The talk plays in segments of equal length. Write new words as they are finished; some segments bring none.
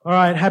All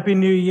right, Happy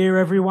New Year,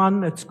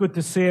 everyone. It's good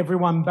to see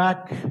everyone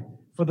back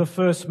for the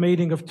first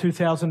meeting of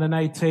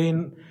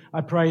 2018.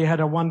 I pray you had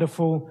a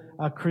wonderful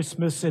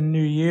Christmas and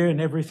New Year and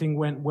everything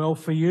went well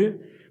for you.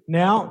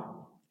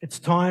 Now, it's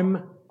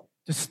time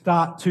to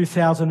start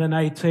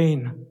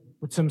 2018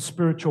 with some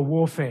spiritual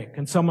warfare.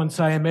 Can someone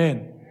say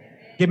amen?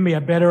 Give me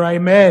a better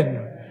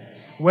amen.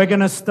 We're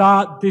going to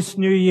start this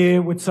new year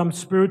with some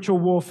spiritual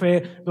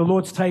warfare. The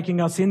Lord's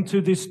taking us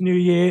into this new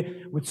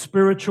year with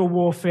spiritual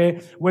warfare.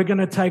 We're going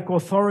to take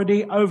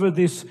authority over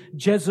this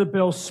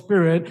Jezebel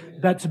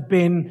spirit that's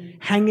been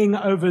hanging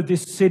over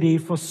this city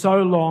for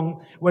so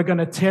long. We're going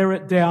to tear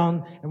it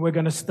down and we're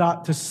going to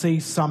start to see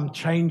some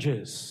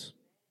changes.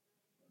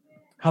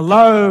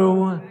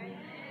 Hello?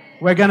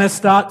 We're going to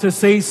start to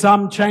see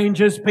some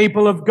changes,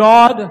 people of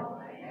God.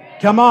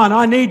 Come on,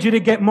 I need you to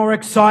get more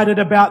excited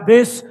about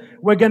this.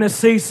 We're going to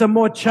see some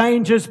more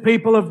changes,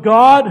 people of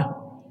God.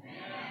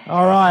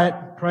 All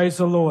right, praise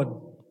the Lord.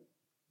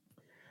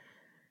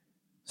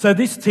 So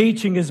this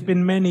teaching has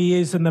been many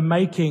years in the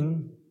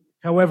making.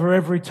 However,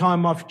 every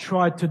time I've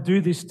tried to do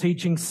this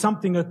teaching,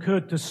 something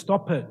occurred to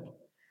stop it.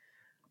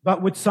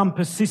 But with some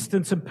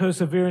persistence and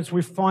perseverance,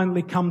 we've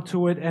finally come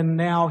to it, and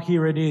now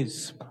here it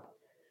is.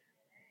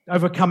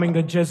 Overcoming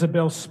the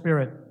Jezebel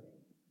spirit.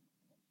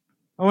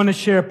 I want to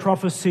share a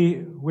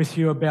prophecy with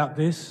you about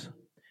this,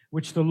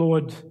 which the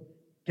Lord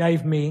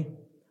gave me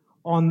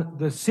on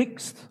the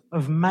 6th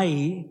of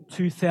May,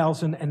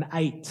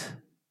 2008.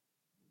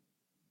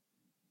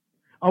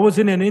 I was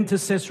in an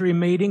intercessory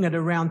meeting at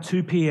around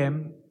 2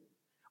 p.m.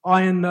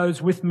 I and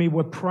those with me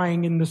were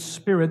praying in the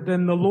Spirit.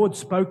 Then the Lord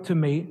spoke to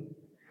me.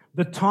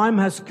 The time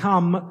has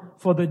come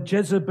for the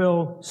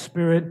Jezebel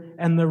spirit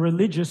and the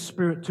religious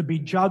spirit to be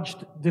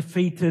judged,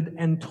 defeated,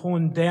 and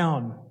torn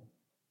down.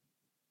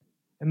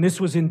 And this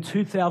was in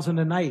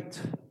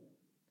 2008.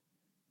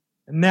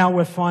 And now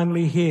we're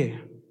finally here.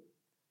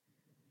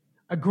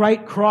 A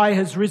great cry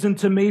has risen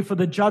to me for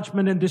the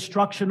judgment and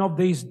destruction of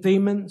these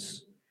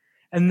demons,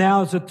 and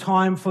now is a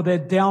time for their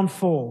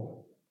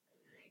downfall.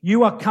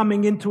 You are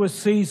coming into a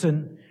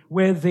season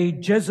where the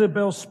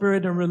Jezebel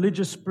spirit and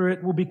religious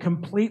spirit will be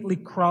completely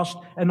crushed,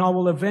 and I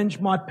will avenge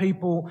my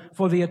people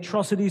for the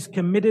atrocities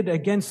committed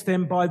against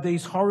them by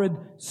these horrid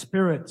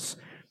spirits.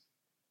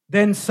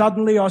 Then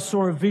suddenly I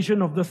saw a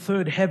vision of the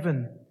third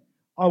heaven.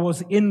 I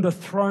was in the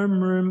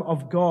throne room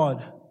of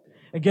God.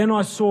 Again,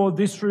 I saw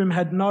this room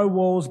had no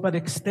walls but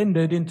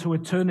extended into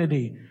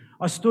eternity.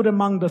 I stood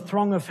among the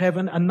throng of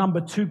heaven, a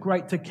number too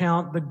great to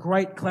count, the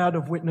great cloud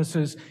of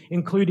witnesses,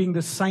 including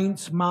the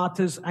saints,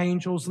 martyrs,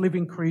 angels,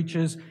 living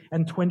creatures,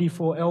 and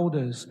 24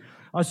 elders.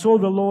 I saw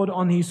the Lord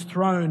on his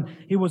throne.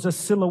 He was a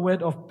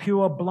silhouette of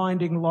pure,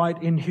 blinding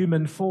light in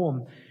human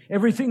form.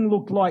 Everything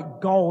looked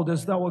like gold,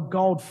 as though a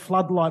gold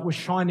floodlight was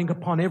shining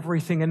upon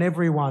everything and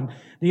everyone.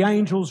 The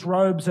angels'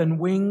 robes and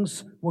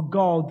wings were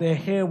gold. Their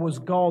hair was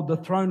gold. The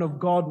throne of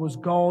God was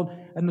gold,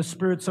 and the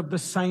spirits of the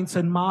saints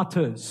and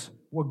martyrs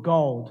were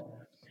gold.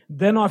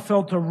 Then I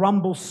felt a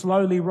rumble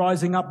slowly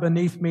rising up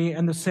beneath me,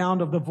 and the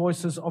sound of the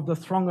voices of the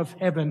throng of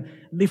heaven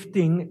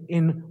lifting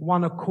in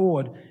one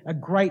accord. A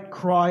great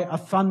cry, a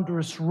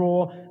thunderous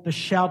roar, the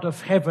shout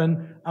of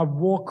heaven, a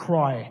war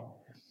cry.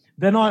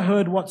 Then I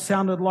heard what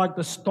sounded like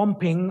the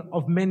stomping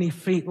of many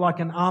feet,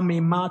 like an army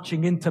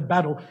marching into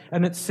battle.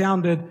 And it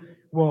sounded,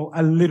 well,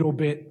 a little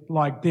bit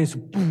like this.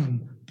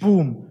 Boom,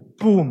 boom,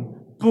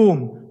 boom,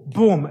 boom,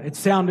 boom. It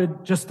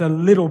sounded just a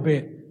little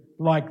bit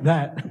like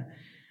that.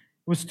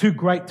 It was too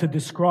great to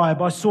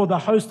describe. I saw the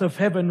host of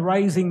heaven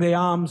raising their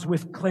arms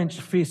with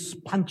clenched fists,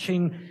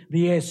 punching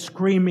the air,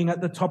 screaming at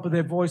the top of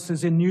their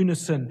voices in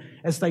unison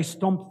as they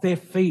stomped their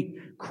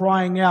feet,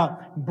 crying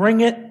out,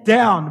 "Bring it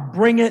down,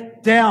 bring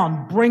it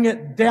down, bring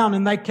it down."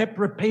 And they kept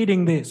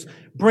repeating this,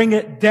 "Bring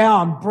it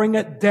down, bring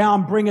it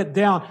down, bring it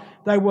down."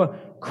 They were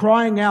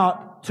crying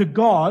out to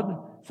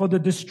God for the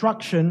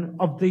destruction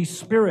of these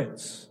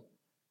spirits.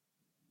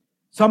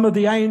 Some of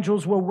the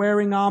angels were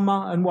wearing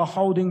armor and were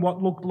holding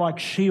what looked like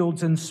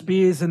shields and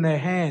spears in their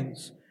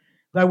hands.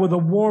 They were the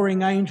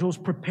warring angels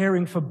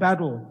preparing for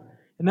battle.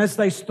 And as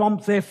they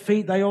stomped their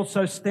feet, they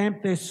also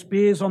stamped their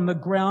spears on the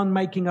ground,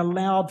 making a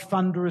loud,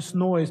 thunderous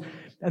noise.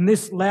 And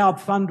this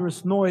loud,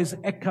 thunderous noise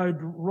echoed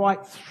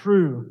right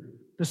through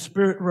the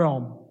spirit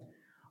realm.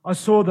 I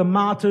saw the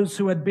martyrs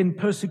who had been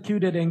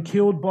persecuted and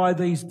killed by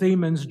these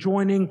demons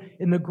joining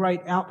in the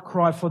great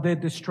outcry for their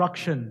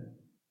destruction.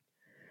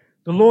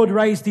 The Lord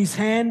raised his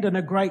hand, and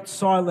a great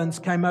silence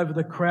came over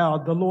the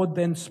crowd. The Lord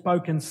then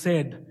spoke and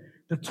said,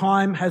 "The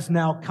time has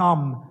now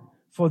come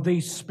for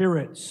these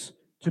spirits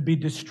to be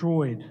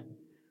destroyed."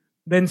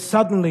 Then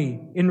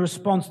suddenly, in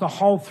response, the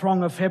whole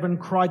throng of heaven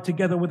cried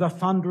together with a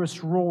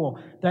thunderous roar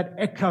that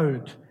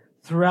echoed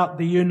throughout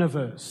the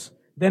universe.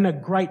 Then a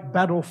great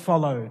battle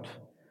followed.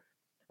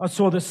 I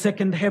saw the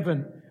second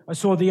heaven. I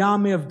saw the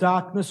army of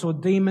darkness, or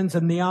demons,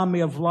 and the army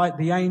of light,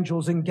 the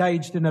angels,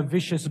 engaged in a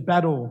vicious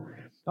battle.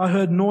 I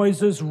heard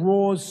noises,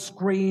 roars,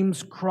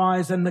 screams,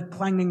 cries, and the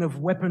clanging of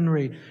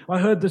weaponry. I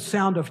heard the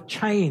sound of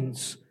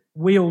chains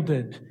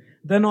wielded.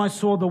 Then I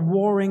saw the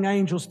warring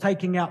angels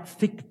taking out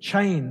thick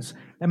chains.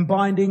 and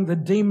binding the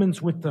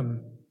demons with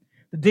them.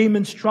 The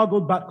demons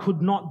struggled but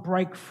could not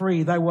break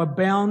free. They were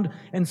bound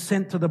and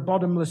sent to the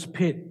bottomless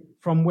pit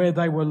from where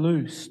they were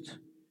loosed.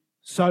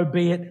 So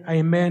be it.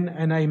 Amen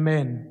and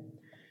amen.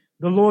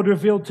 The Lord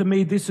revealed to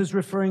me this is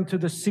referring to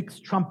the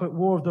sixth trumpet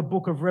war of the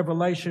book of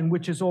Revelation,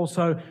 which is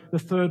also the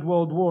Third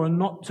World War, and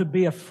not to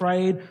be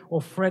afraid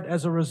or fret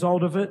as a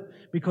result of it,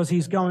 because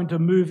he's going to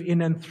move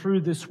in and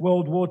through this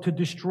world war to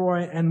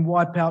destroy and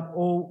wipe out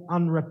all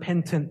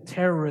unrepentant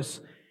terrorists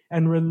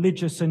and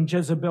religious and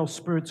Jezebel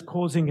spirits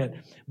causing it.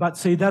 But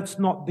see, that's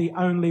not the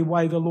only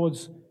way the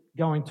Lord's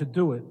going to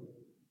do it.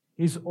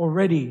 He's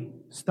already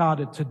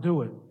started to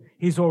do it.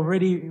 He's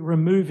already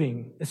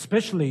removing,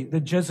 especially the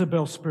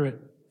Jezebel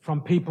spirit,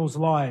 from people's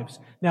lives.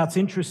 Now, it's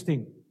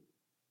interesting.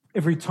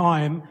 Every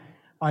time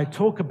I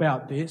talk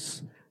about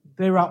this,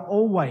 there are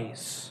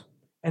always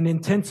an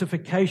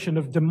intensification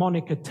of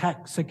demonic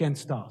attacks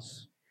against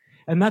us.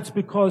 And that's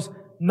because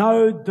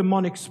no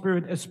demonic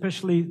spirit,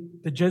 especially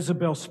the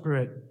Jezebel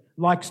spirit,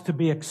 likes to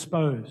be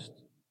exposed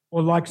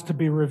or likes to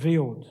be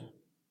revealed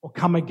or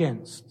come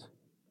against.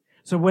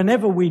 So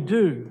whenever we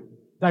do,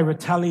 they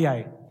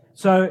retaliate.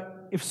 So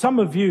if some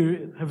of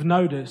you have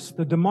noticed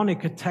the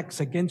demonic attacks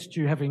against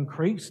you have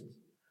increased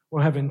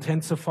or have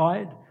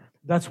intensified,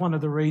 that's one of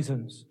the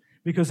reasons.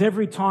 Because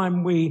every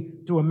time we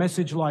do a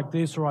message like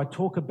this, or I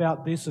talk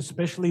about this,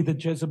 especially the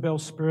Jezebel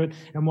spirit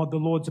and what the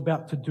Lord's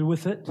about to do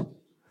with it,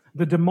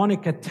 the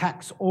demonic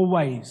attacks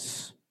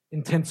always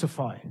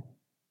intensify.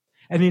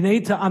 And you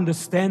need to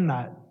understand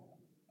that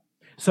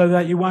so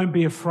that you won't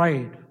be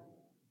afraid.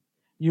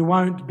 You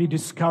won't be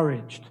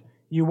discouraged.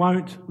 You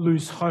won't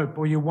lose hope,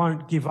 or you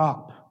won't give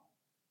up.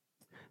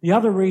 The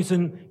other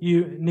reason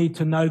you need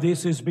to know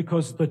this is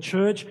because the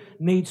church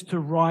needs to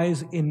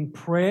rise in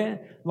prayer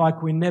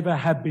like we never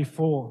have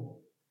before.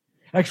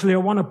 Actually, I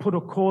want to put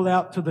a call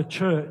out to the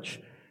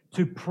church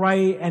to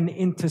pray and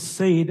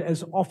intercede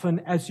as often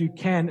as you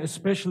can,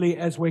 especially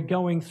as we're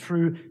going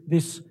through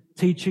this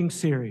teaching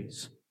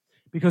series.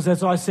 Because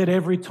as I said,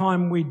 every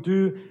time we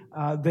do,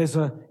 there's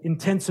an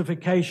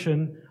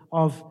intensification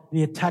of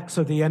the attacks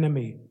of the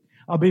enemy.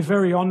 I'll be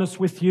very honest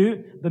with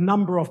you, the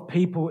number of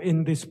people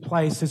in this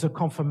place is a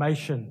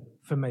confirmation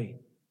for me.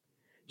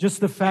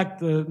 Just the fact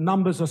the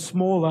numbers are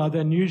smaller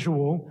than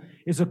usual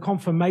is a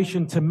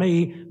confirmation to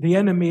me the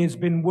enemy has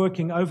been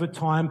working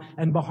overtime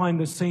and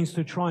behind the scenes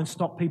to try and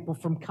stop people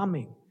from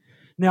coming.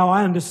 Now,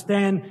 I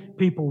understand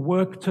people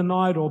work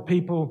tonight or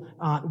people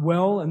aren't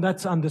well, and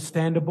that's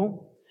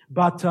understandable.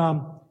 But,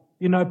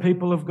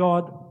 people of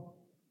God,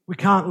 we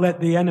can't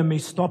let the enemy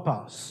stop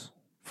us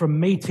from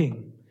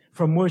meeting,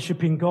 from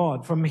worshiping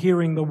God, from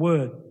hearing the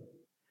word,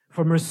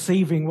 from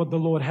receiving what the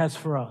Lord has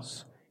for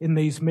us in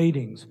these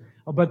meetings.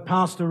 But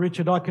Pastor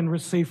Richard, I can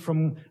receive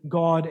from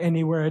God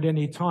anywhere at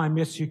any time.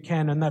 Yes, you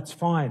can, and that's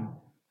fine.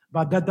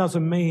 But that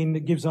doesn't mean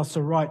it gives us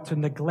a right to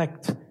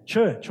neglect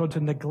church or to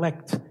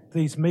neglect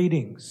these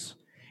meetings.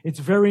 It's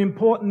very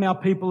important now,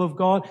 people of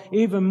God,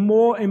 even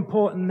more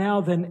important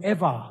now than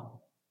ever,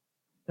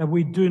 that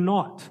we do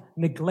not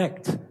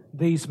neglect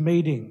these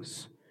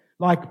meetings.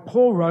 Like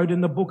Paul wrote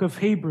in the book of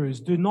Hebrews,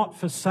 do not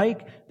forsake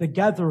the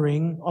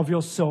gathering of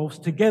yourselves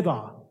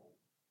together.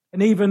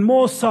 And even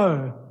more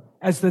so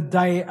as the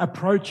day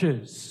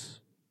approaches.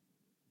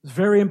 It's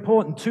very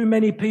important. Too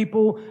many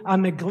people are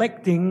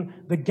neglecting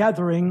the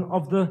gathering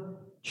of the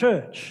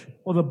church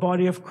or the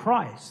body of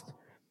Christ.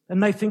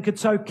 And they think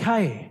it's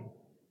okay.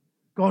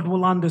 God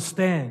will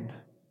understand.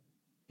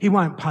 He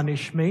won't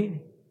punish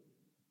me.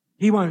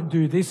 He won't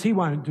do this. He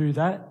won't do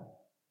that.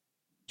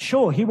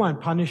 Sure, he won't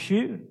punish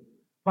you.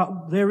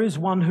 But there is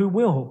one who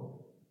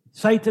will.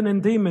 Satan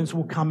and demons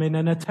will come in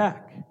and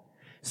attack.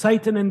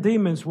 Satan and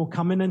demons will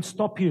come in and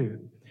stop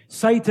you.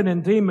 Satan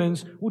and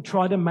demons will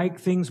try to make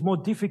things more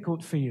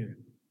difficult for you.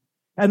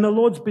 And the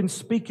Lord's been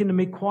speaking to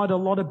me quite a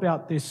lot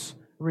about this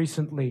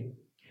recently.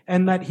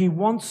 And that He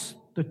wants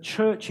the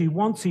church, He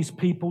wants His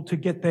people to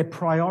get their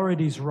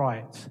priorities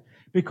right.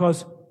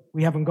 Because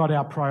we haven't got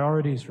our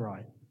priorities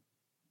right.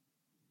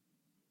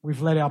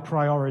 We've let our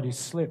priorities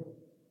slip.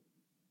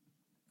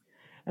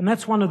 And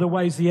that's one of the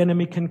ways the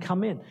enemy can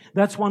come in.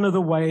 That's one of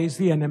the ways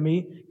the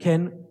enemy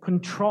can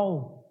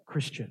control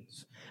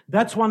Christians.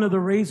 That's one of the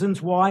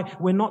reasons why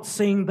we're not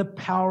seeing the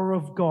power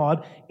of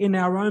God in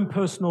our own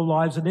personal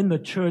lives and in the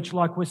church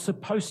like we're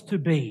supposed to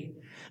be.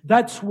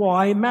 That's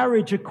why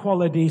marriage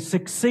equality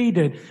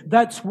succeeded.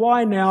 That's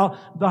why now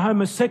the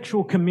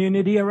homosexual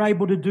community are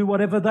able to do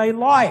whatever they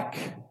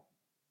like.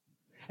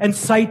 And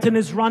Satan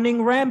is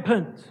running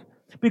rampant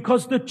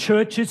because the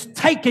church is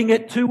taking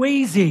it too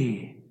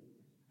easy.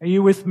 Are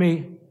you with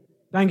me?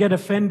 Don't get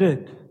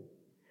offended.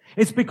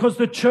 It's because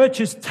the church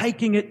is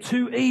taking it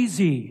too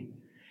easy.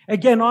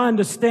 Again, I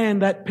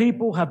understand that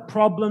people have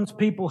problems,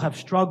 people have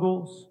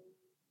struggles.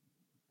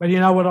 But you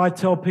know what I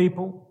tell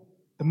people?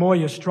 The more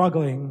you're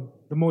struggling,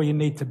 the more you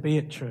need to be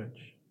at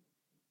church.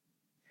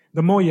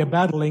 The more you're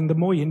battling, the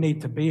more you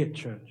need to be at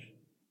church.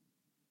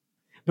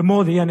 The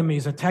more the enemy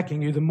is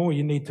attacking you, the more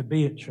you need to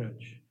be at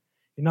church.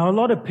 You know, a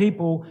lot of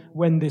people,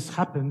 when this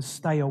happens,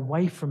 stay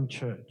away from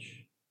church.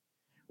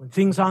 When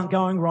things aren't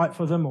going right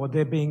for them, or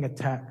they're being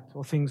attacked,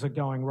 or things are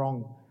going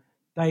wrong,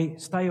 they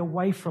stay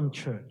away from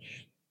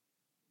church.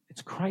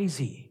 It's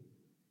crazy.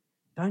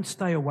 Don't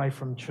stay away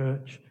from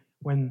church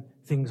when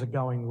things are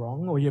going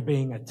wrong, or you're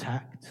being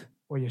attacked,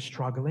 or you're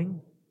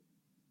struggling.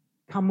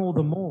 Come all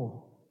the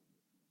more.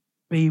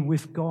 Be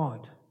with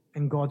God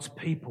and God's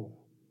people.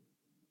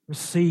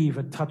 Receive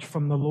a touch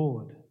from the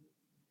Lord.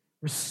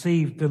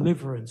 Receive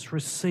deliverance.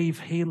 Receive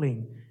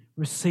healing.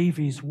 Receive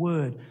His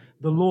word.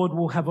 The Lord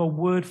will have a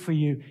word for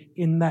you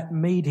in that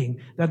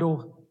meeting that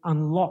will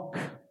unlock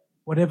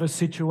whatever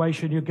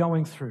situation you're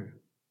going through.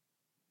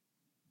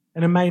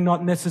 And it may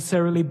not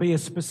necessarily be a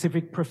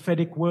specific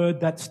prophetic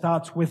word that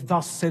starts with,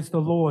 "Thus says the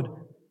Lord."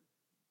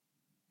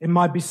 It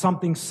might be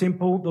something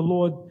simple the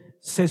Lord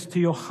says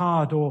to your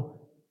heart, or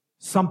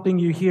something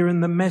you hear in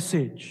the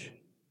message.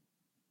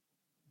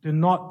 Do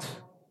not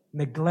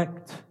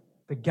neglect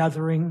the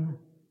gathering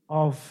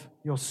of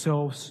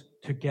yourselves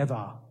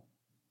together.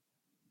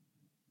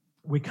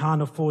 We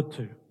can't afford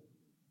to.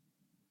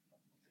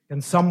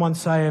 Can someone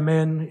say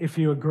amen if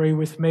you agree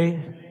with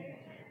me?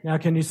 Now,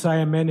 can you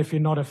say amen if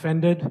you're not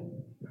offended?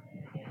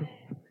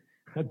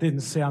 That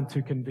didn't sound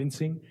too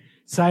convincing.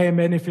 Say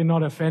amen if you're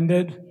not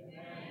offended.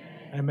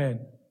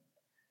 Amen.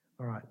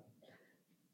 All right.